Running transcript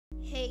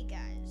Hey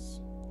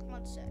guys,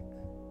 one sec.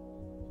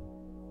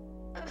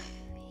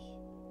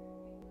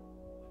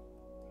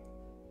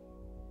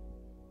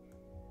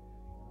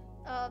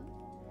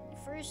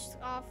 First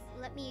off,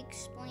 let me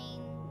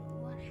explain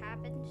what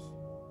happened.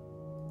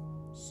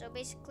 So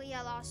basically,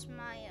 I lost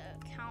my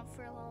account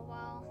for a little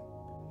while,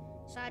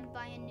 so I had to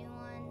buy a new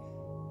one.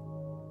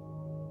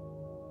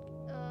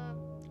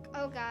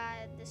 Oh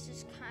god, this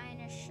is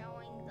kind of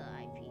showing the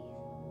IP.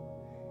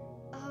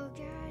 Oh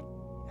god,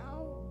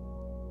 no.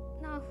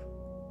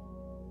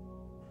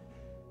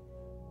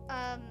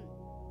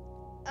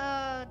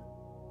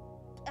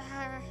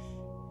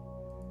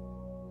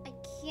 I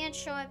can't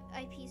show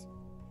IPs.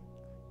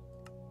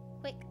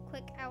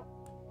 Quick, out.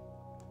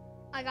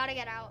 I gotta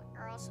get out,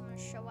 or else I'm gonna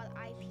show what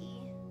IP.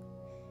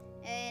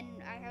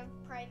 And I have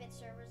private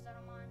servers that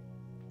I'm on.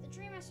 The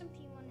Dream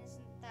SMP one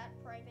isn't that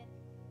private.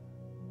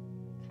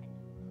 Kind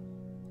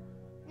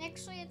of.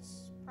 Actually,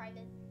 it's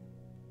private.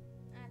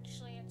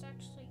 It's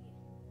actually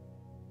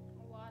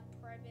a lot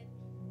private.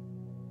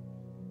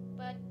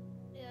 But,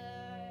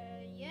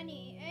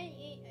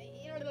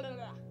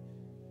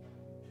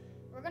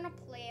 we're gonna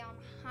play on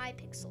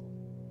Hypixel,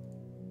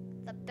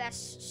 the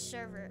best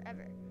server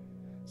ever.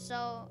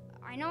 So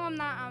I know I'm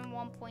not on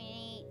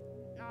 1.8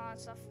 and all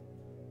that stuff,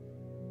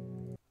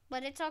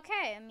 but it's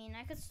okay. I mean,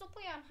 I could still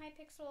play on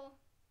Hypixel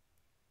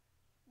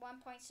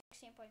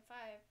 1.16.5,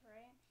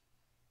 right?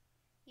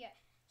 Yeah.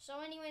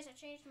 So anyways, I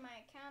changed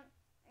my account.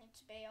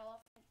 It's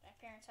bail. My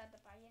parents had to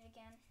buy it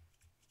again.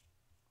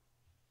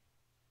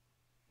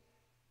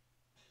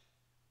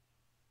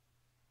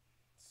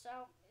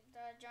 So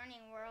the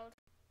joining world.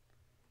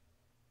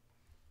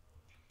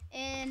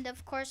 And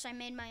of course, I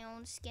made my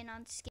own skin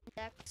on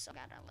Skindex. So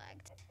got it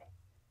lagged.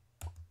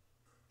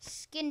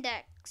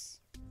 Skindex.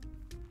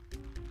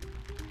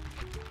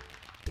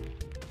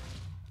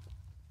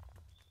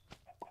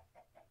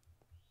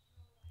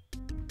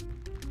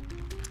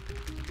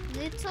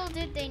 Little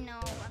did they know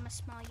I'm a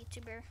small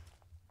YouTuber.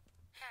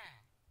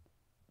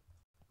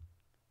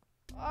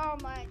 Oh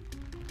my.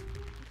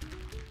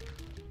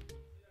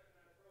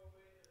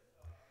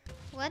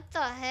 What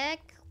the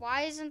heck?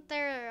 Why isn't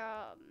there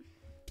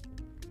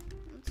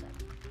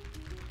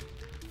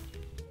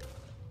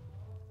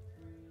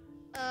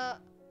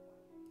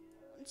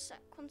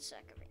one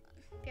sec,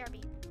 everyone.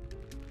 BRB.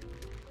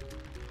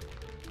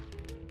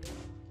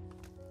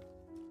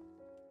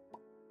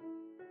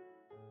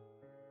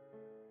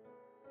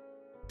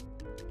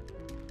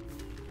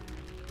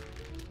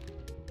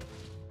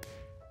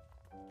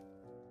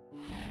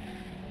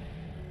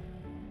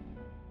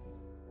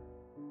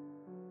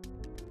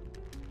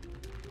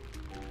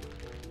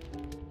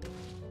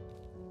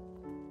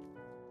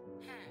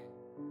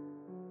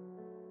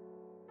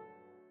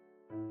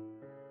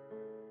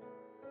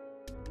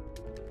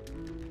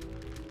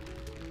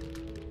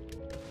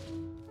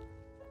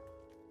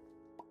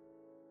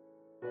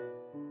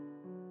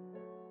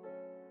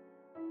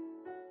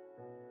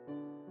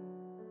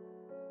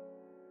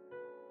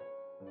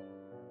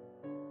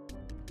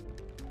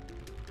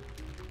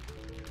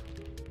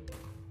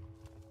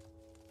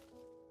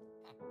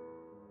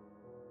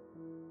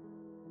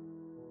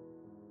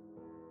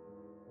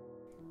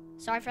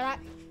 Sorry for that.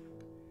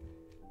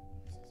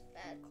 This is a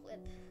bad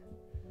clip.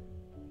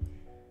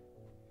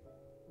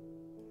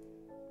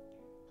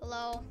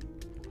 Hello.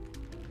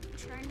 I'm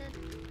trying to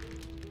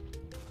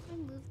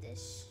move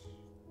this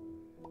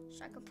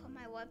so I can put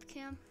my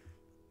webcam.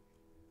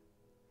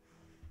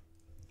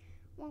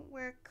 Won't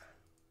work.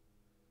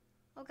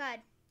 Oh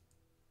god.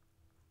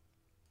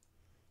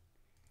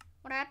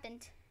 What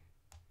happened?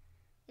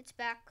 It's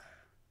back.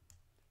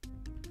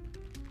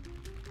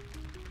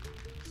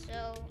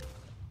 So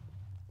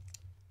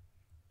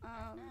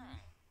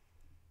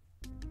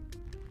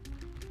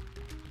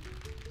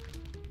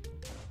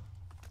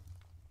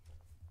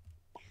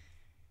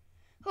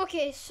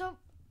okay, so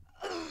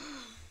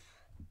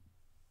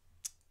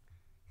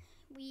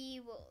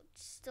we will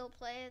still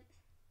play it.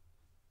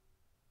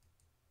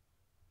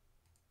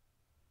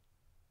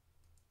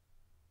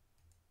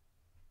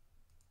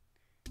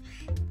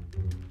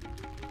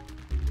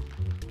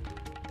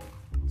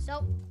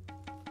 So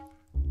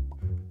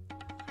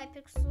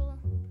Hypixel.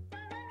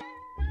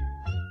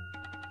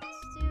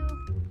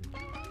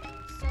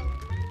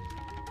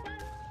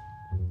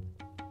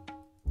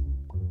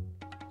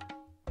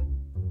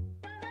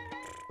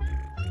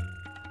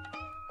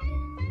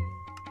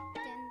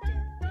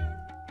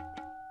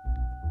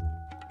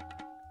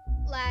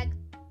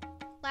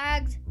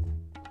 Lagged.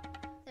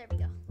 There we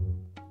go.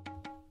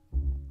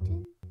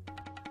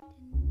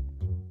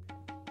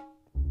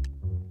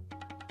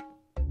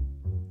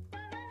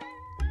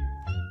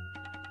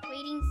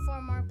 Waiting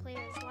for more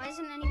players. Why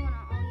isn't anyone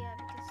on? Oh yeah,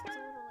 because it's a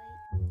little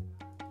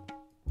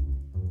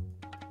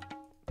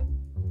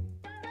late.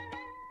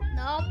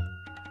 Nope.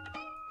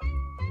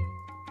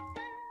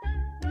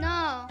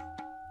 No.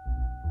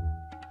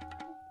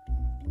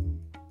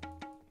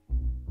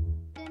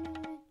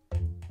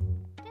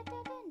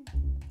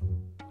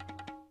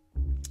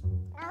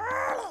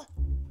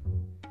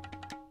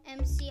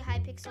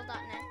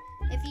 mchypixel.net.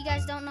 If you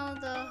guys don't know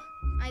the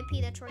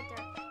IP that's right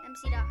there.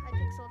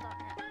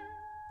 mc.hypixel.net.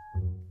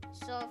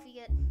 So if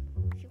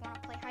you want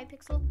to play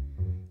Hypixel,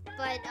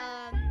 but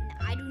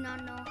I do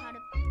not know how to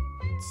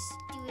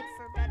do it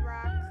for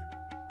Bedrock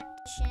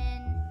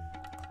Edition,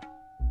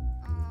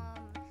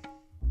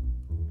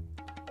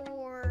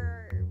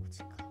 or what's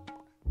it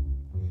called?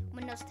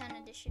 Windows 10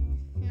 Edition.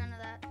 None of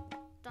that.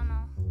 Don't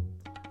know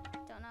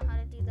how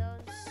to do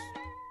those.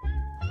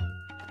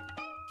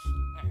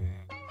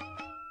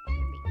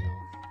 Here we go.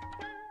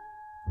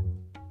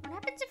 What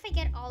happens if I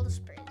get all the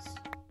sprays?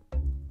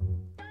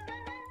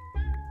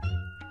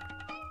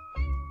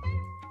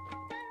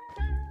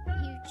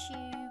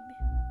 YouTube.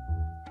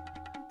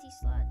 Empty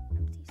slot.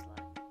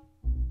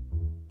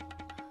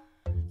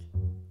 Okay.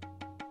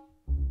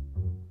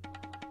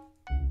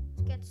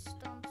 Let's get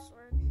stone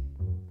sword.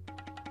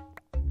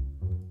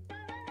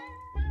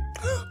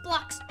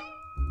 Blocks.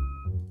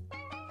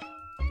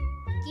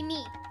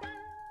 Gimme.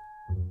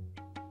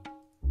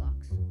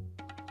 Blocks.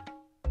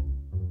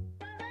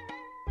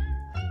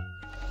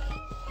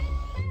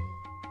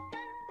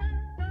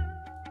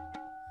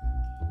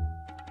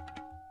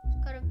 This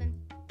could have been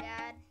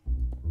bad.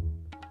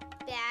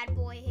 Bad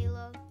boy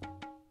Halo.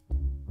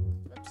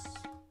 Oops.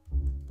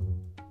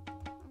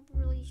 I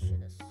really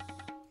should have.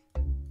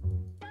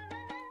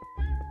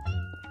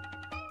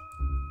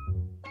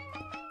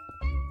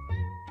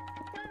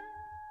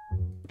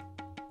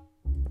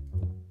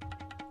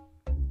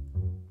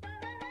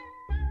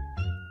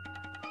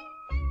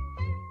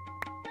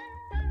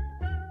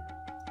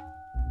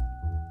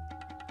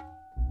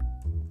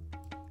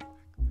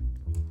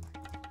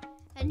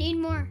 I need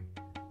more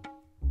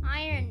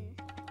iron.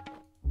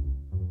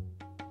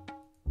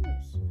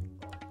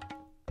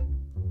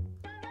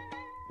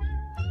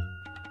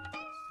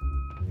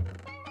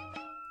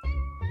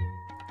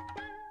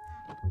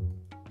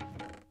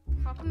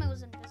 How come I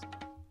was invisible?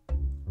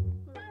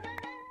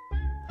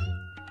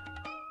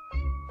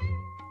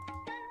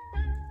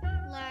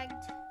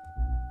 Lagged.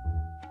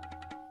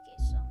 Okay,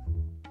 so.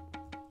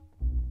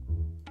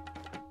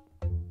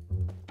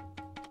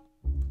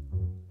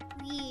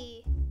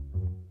 Yeah.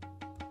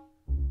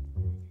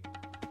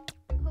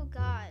 Oh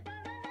God.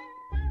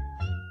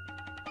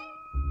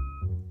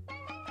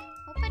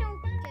 Hope I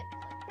don't get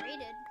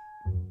raided.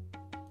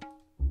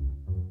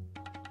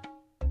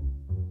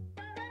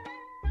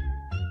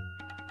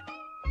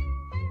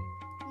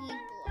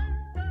 Need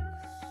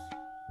blocks.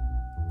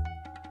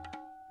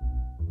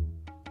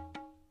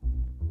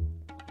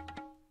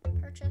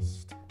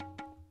 Purchased.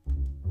 Okay.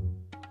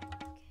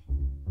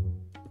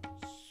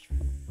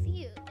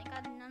 Phew, thank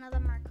God none of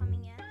them are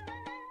coming yet.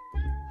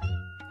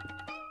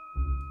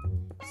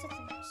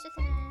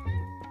 Sithin.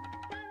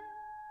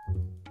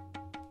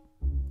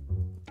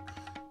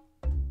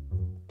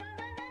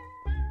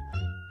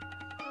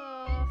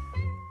 Oh,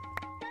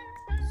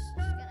 this is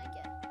gonna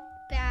get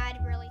bad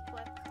really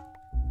quick.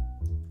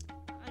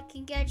 I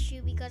can get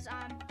you because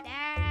I'm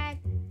bad.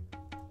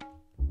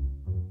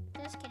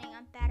 Just kidding,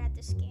 I'm bad at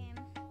this game.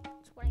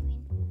 That's what I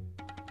mean.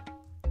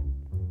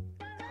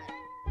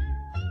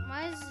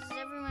 Why is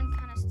everyone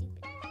kind of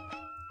stupid?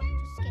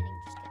 Just kidding.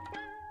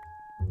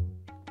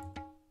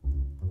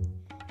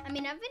 I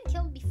mean, I've been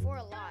killed before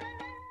a lot,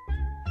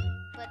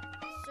 but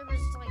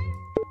servers like.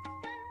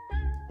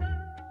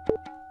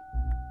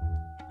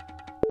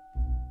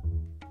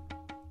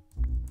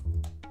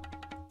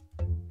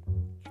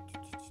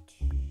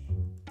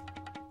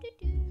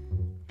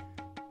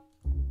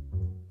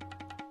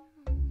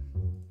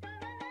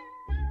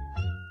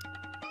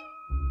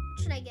 What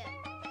should I get?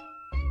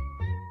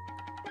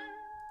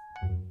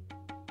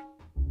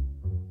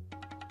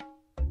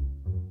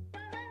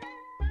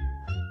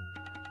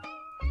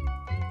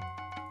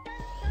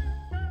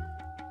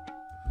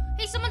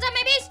 Hey, someone's at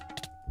my base!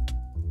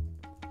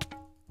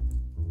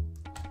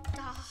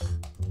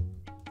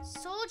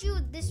 Told you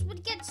this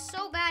would get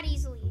so bad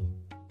easily.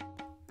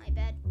 My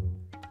bad.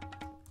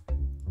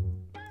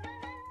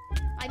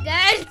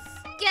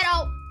 Get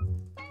out!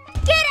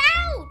 Get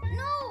out!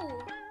 No!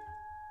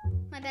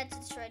 My bed's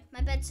destroyed.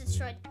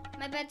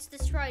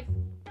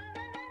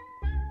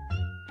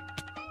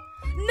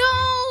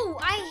 No!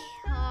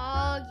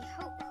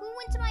 Who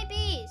went to my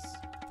base?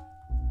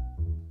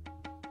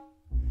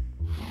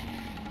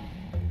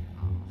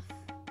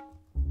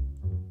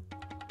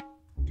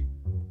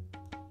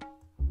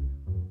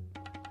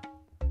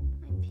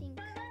 I'm pink.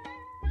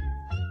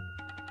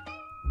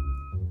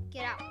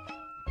 Get out.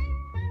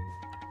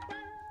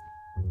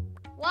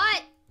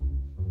 What?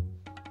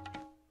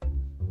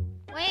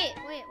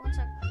 Wait, 1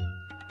 sec.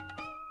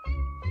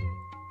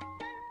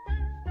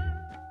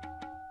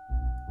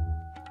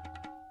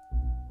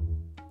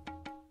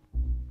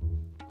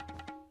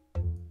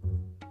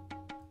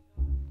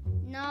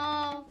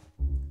 No.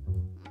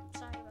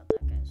 Sorry about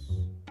that, guys.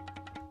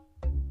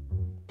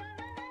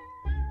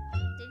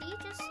 Did he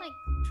just like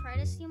try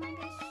to steal my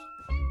base?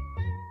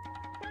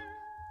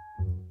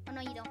 Oh,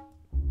 no, you don't.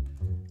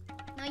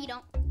 No, you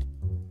don't.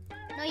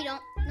 No, you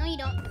don't. No, you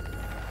don't.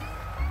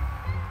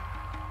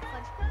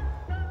 Fudge.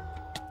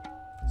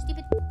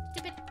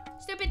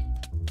 Stupid.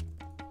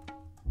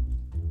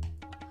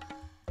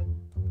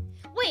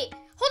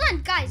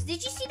 Guys,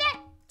 did you see that?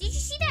 Did you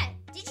see that?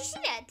 Did you see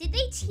that? Did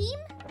they team?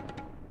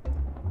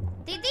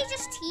 Did they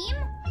just team?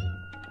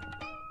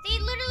 They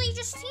literally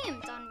just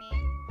teamed on me.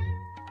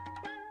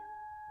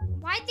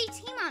 Why'd they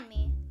team on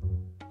me?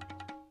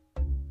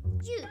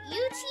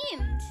 You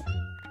teamed.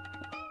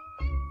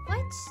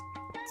 What?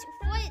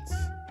 What?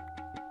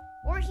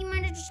 Or he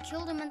might have just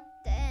killed him at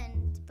the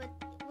end, but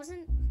it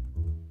wasn't.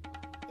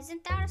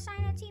 Isn't that a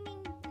sign of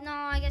teaming? No,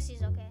 I guess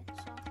he's okay.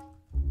 So.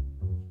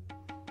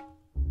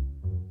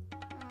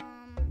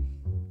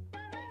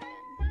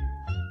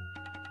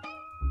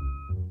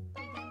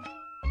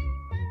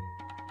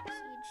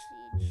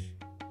 Siege.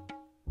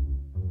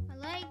 I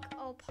like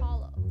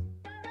Apollo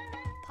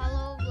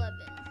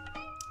 11.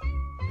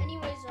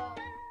 Anyways, I'm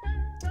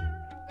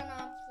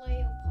gonna play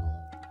Apollo.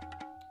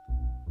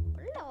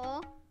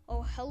 Hello.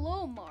 Oh,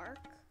 hello, Mark.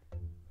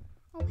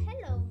 Oh,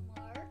 hello,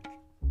 Mark.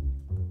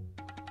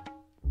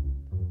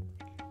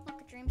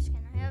 Look, a dream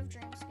skin. I have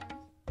dream skin.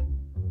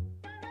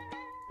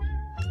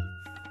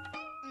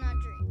 Not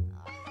dream.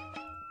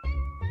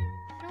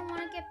 I don't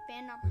want to get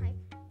banned on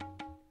Hype.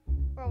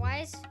 Bro, why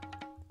is...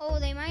 Oh,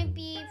 they might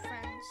be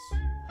friends.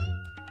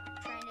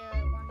 Trying to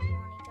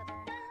 1v1 each other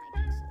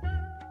in Hypixel.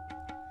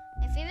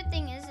 My favorite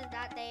thing is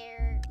that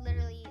they're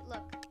literally...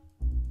 Look.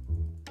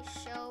 They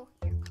show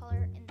your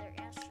color in their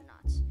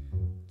astronauts.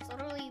 It's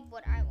literally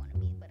what I want to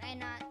be. But I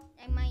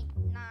might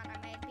not. I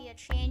might be a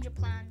change of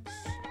plans.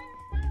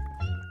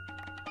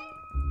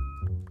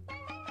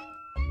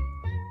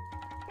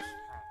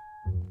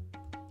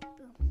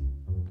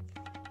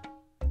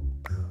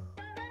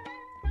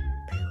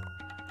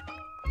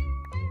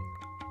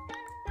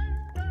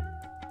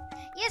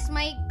 Yes,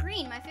 my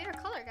green, my favorite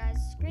color,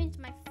 guys. Green's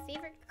my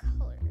favorite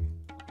color.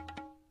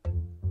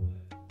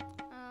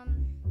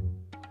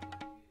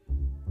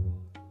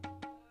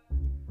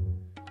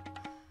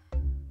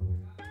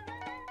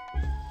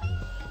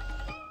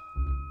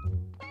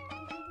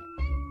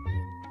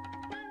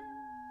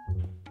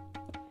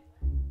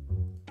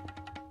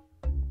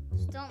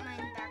 Just don't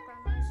mind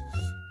background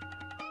noises.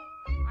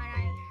 And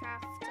I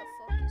have to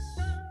focus.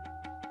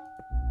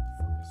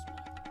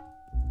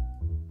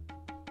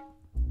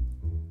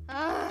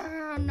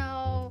 Oh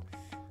no,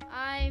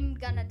 I'm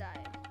gonna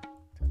die.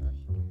 Totally.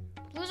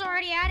 Blue's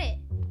already at it.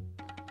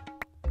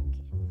 Okay.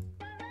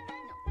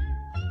 No,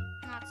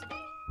 not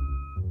today.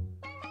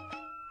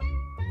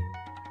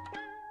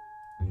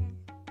 No.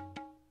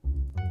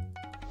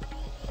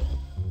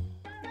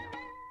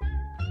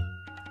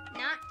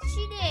 Not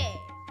today.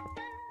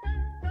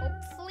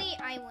 Hopefully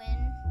I win.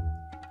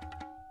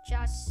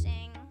 Just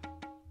saying.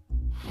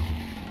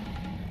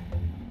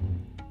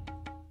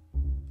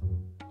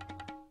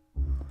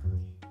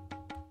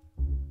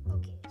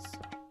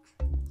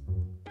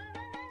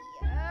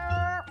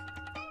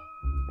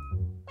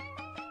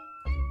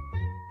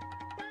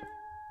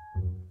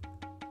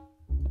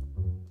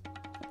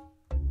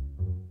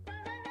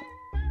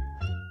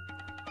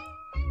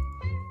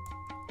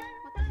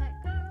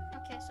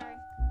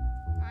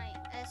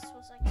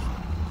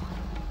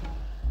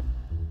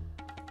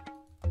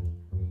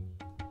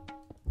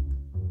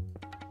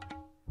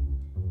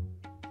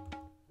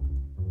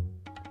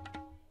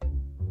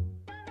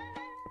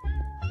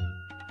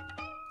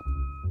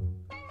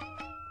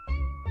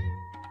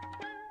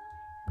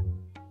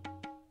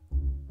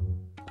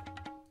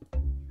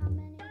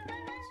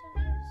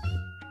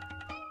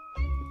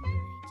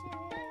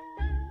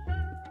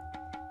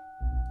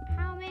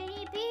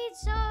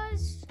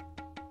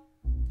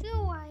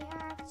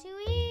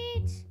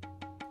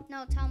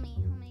 No, tell me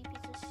how many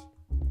pizzas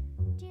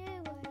do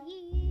I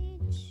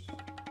eat?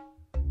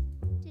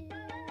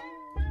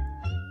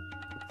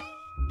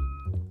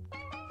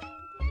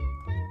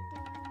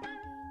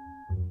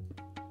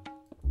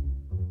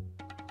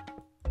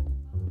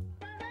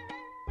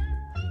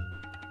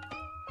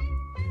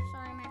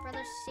 Sorry, my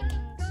brother's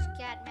singing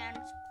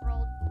Scatman's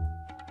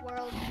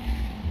World.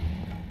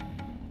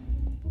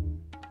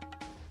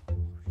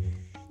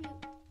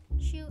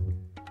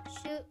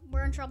 Shoot,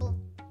 we're in trouble.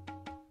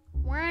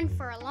 We're in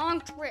for a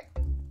long trip.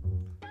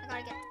 I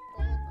gotta get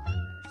gold armor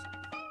or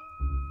something.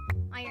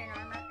 Iron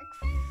armor.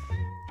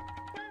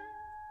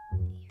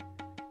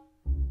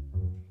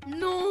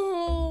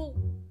 No!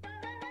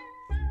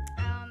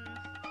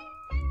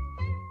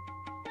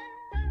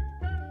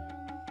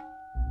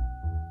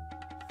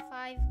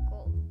 5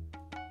 gold.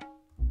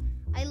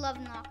 I love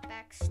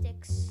knockback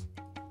sticks.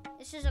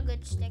 This is a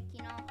good stick,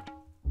 you know.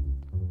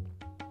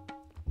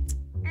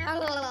 I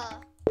will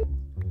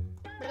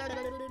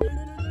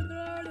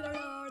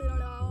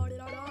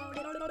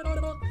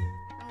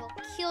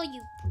kill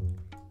you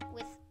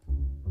with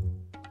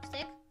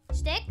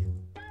stick.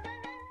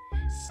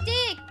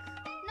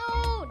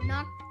 No,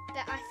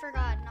 knockback. I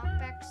forgot.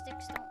 Knockback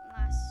sticks don't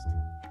last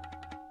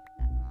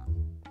that long.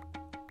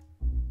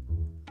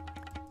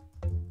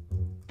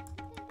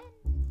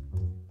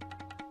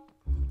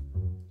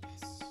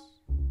 Yes.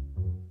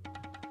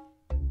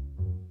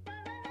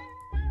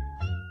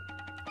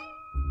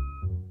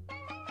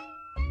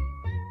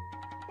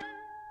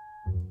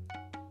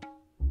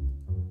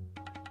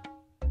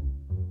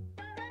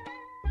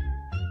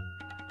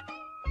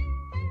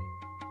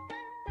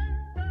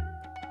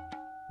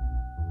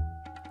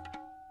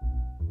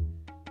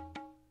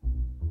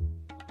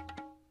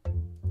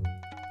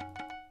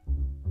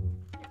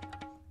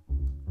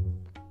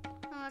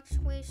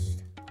 not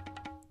waste.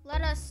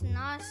 Let us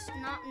not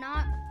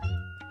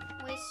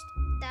waste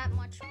that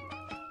much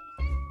money.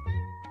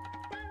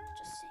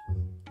 Just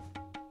saying.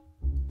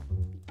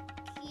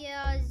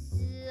 Because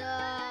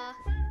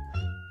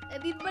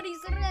everybody's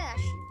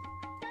rushing.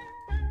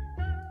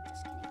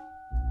 Just kidding.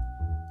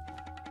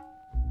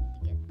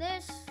 Need to get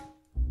this.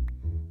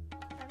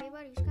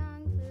 Everybody's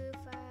kung fu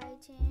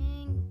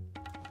fighting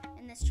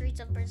in the streets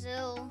of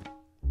Brazil.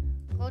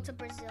 Go to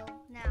Brazil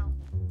now.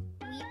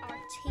 We are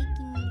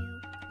taking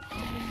you to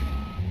Brazil.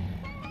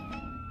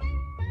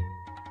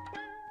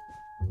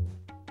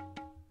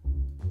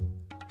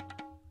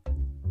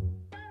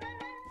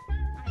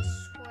 I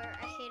swear,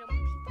 I hate it when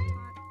people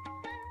taunt.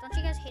 Don't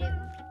you guys hate it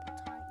when people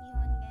taunt you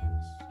in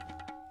games?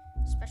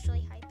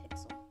 Especially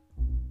Hypixel.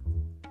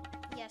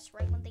 Yes,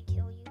 right when they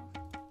kill you.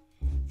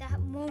 That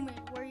moment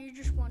where you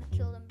just want to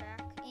kill them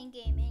back.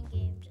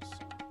 In-game,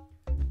 just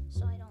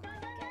so I don't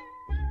like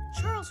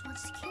it. Charles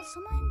wants to kill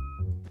someone?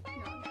 No,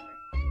 never.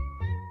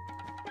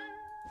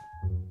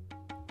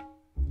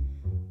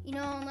 You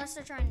know, unless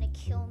they're trying to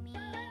kill me.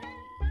 Yeah,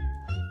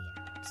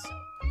 so,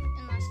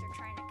 unless they're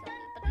trying to kill me,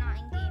 but not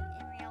in game,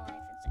 in real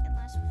life. It's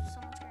unless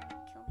someone's trying to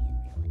kill me in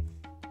real life.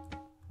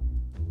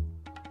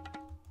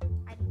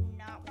 I do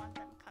not want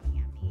them coming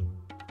at me.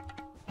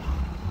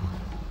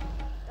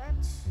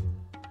 That's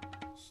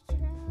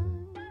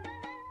strong.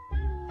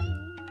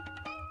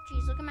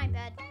 Jeez, look at my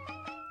bed.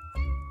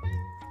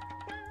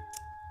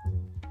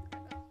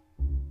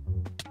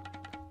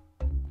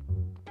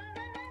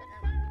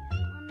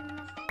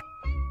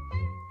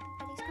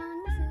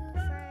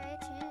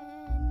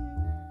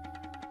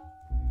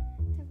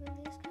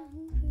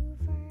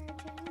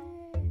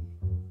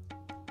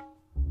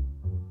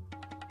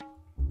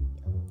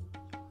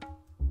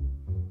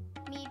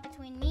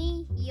 Between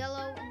me,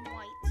 yellow, and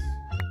white.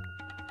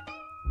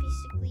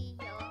 Basically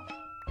yellow.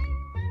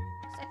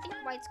 So I think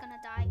white's gonna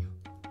die.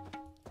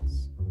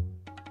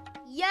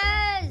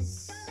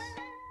 Yes!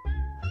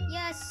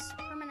 Yes!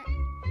 Permanent.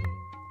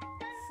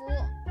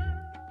 Fool.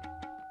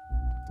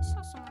 I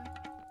saw someone.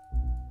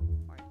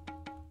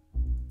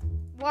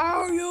 Where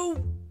are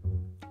you?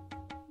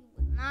 You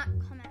will not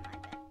come at my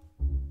bed.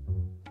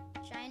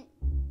 Giant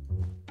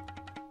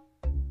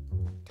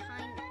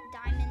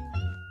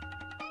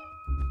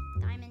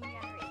diamond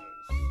generators.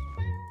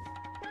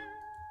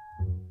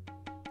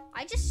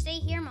 I just stay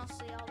here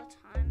mostly all the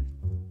time.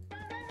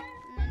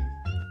 And then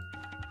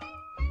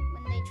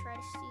when they try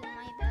to steal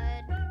my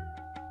bed,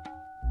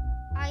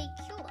 I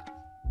kill them.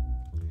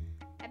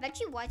 I bet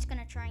you white's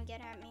gonna try and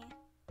get at me.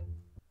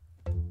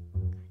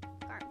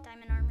 Got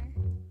diamond armor.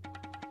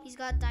 He's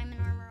got diamond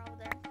armor over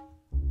there.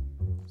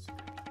 So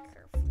gotta be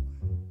careful.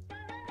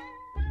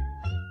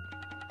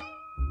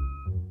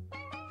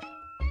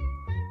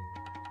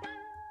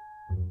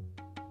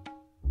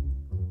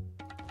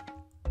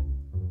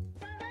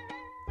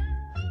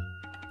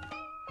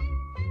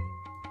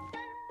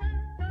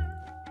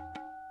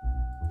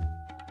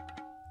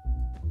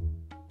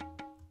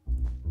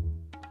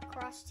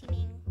 Cross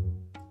teaming.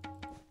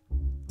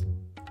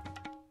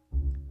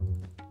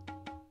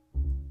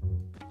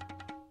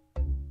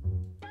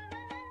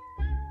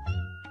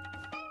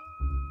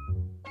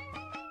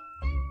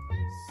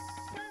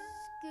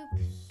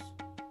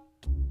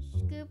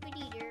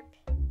 Scoopity derp.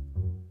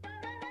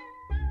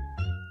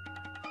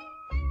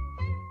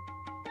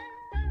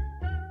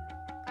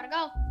 Gotta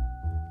go.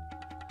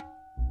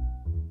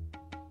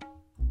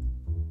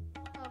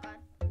 Oh god.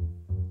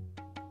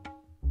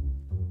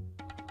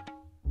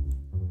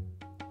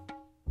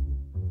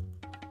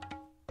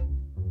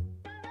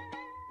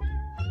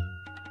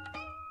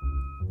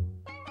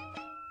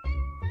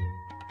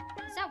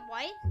 Is that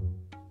white?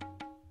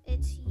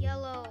 It's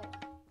yellow.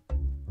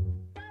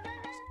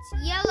 It's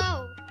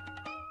yellow.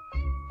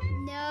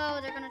 No,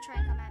 they're gonna try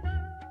and come at me.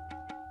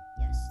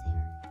 Yes, they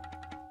are.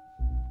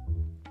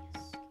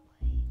 Yes,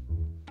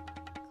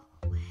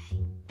 go away.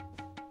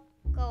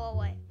 Go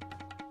away.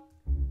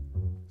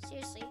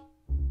 Seriously.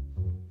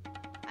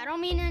 I don't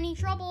mean any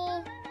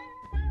trouble.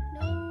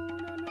 No.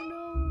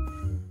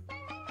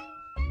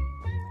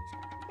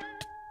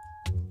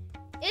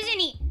 Isn't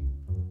he?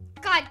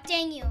 God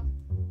dang you.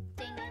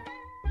 Dang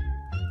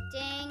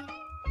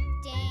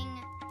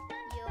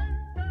you.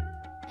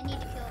 I need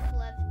to kill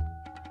Lev.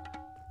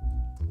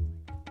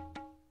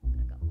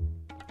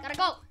 Gotta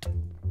go.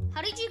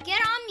 How did you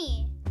get on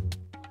me?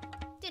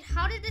 Dude,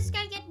 how did this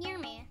guy get near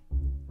me?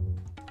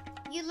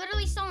 You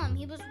literally saw him.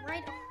 He was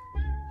right.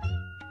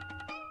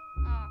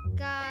 Oh,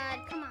 God.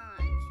 Come on.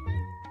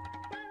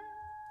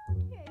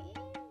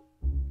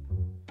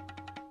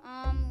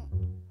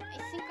 I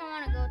think I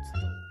want to go to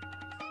the...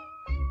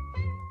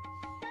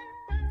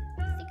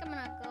 I think I'm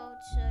going to go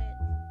to...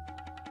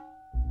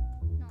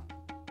 No.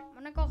 I'm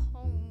going to go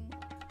home.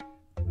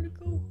 I want to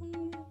go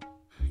home.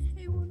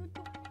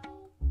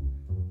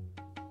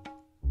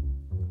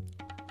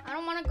 I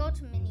don't want to go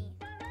to Mini.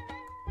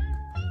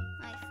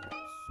 I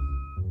froze.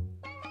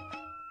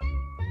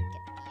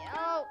 Get me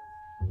out.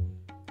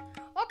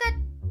 Oh god!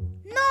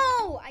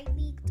 No! I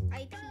leaked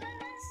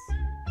IPs.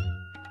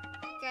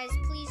 Guys,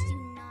 please do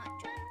not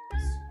join.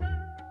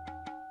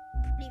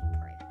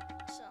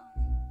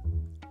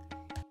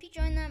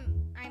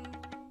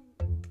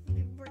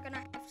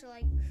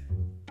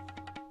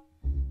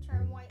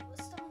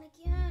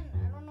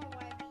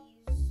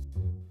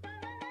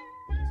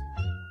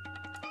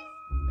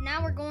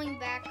 now we're going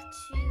back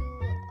to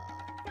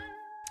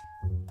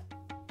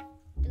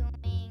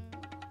doing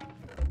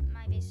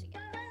my base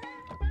again.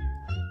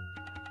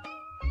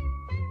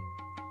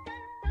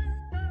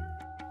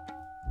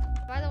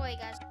 By the way,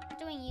 guys, I'm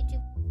doing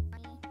YouTube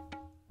money.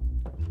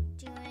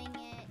 Doing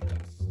it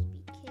just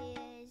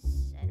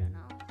because I don't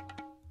know.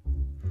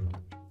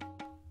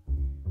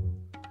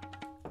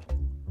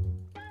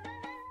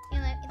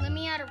 And let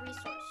me add a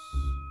resource.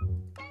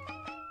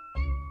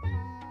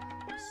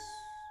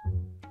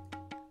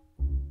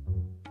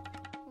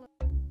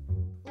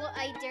 Well,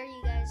 I dare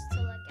you guys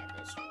to look at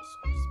this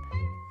resource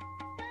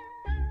pack.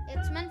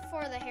 It's meant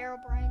for the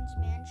Herobrine's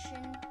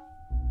mansion.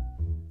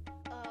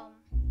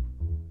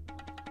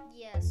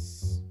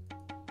 Yes.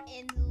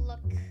 And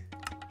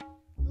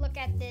look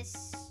at this.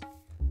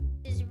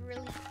 This is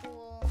really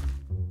cool.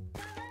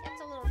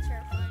 It's a little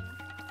terrifying.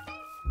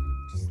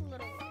 Just a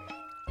little weird.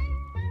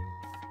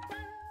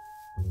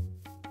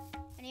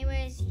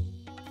 Anyways,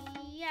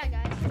 yeah,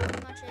 guys, that's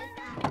pretty much it.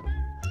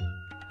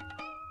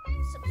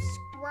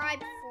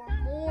 Subscribe for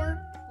more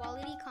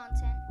quality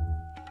content.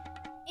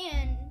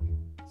 And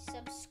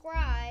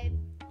subscribe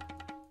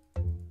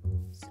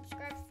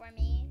for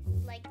me.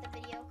 Like the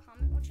video,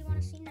 comment what you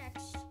want to see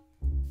next.